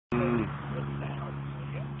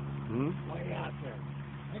Way out there.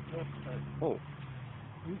 Oh.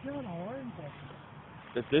 He's got horns.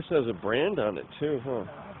 But this has a brand on it too, huh?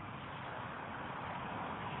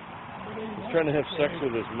 He's trying to have sex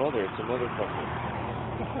with his mother. It's a motherfucker.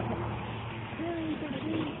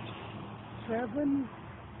 718.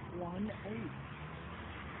 What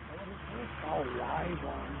is this? Oh,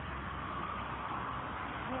 Y1.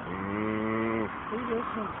 See, this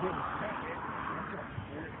one's getting stuck.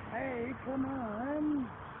 Hey, come on.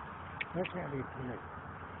 Look at him here.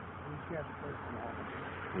 He's got personality.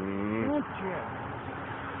 Don't you?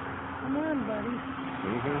 Come on, buddy.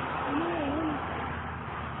 Come on.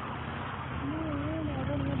 I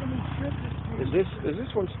don't have any strippers. Is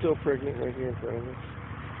this one still pregnant right here in front of us?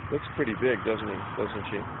 Looks pretty big, doesn't she?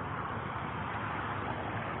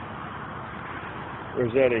 Or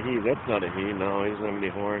is that a he? That's not a he. No, he doesn't have any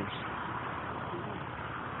horns.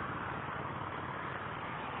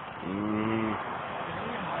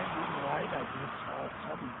 I just saw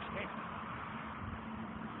something kick.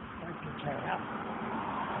 Like a cat.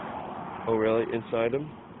 Oh, really? Inside him?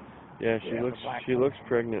 Yeah, she looks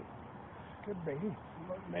pregnant. Could be.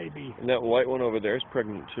 Maybe. And that white one over there is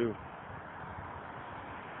pregnant too.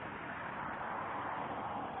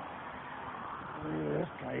 This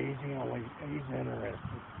guy, he's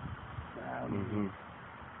interested.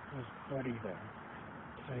 His buddy there.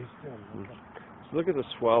 Stay still. So look at the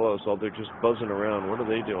swallows. They're just buzzing around. What are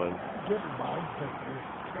they doing? Getting bugs that they're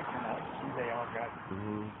picking up. See, they all got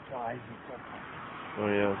flies and stuff. Oh,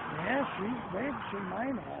 yeah. Yeah, she's big. She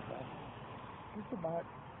might have that. She's about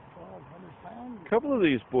 1,200 pounds. A couple of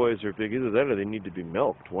these boys are big. Either that or they need to be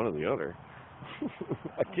milked, one or the other.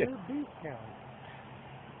 I can't. They're beef cows.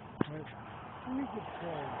 We could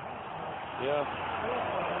say. Yeah.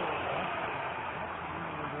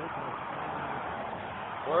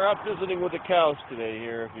 We're out visiting with the cows today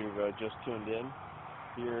here, if you've just tuned in,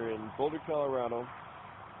 here in Boulder, Colorado.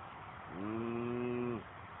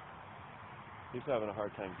 He's having a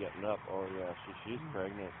hard time getting up. Oh, yeah, she's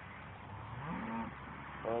pregnant.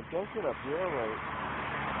 Don't get up. You're all right.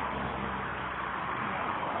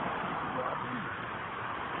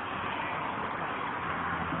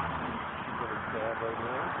 She's got a cab right now.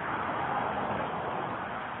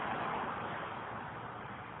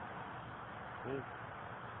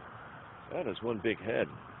 That is one big head.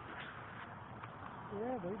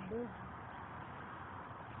 Yeah, they're big.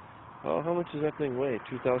 Oh, how much does that thing weigh?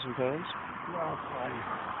 2,000 pounds? Well, probably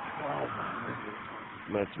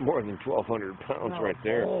 1,200. That's more than 1,200 pounds right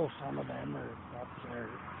there. Oh, some of them are up there.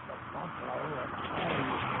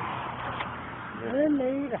 Then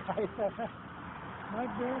my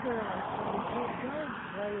brother,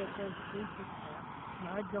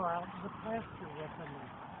 I'd go out to the pasture with him and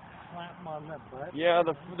slap him on the butt. Yeah,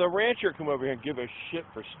 the rancher come over here and give a shit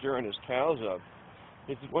for stirring his cows up.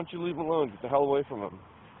 He said, why don't you leave them alone? Get the hell away from them.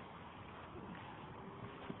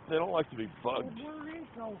 They don't like to be bugged. They were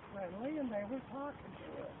eco-friendly and they were talking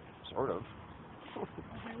to us. Sort of.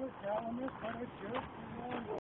 They were telling us how to jerk around.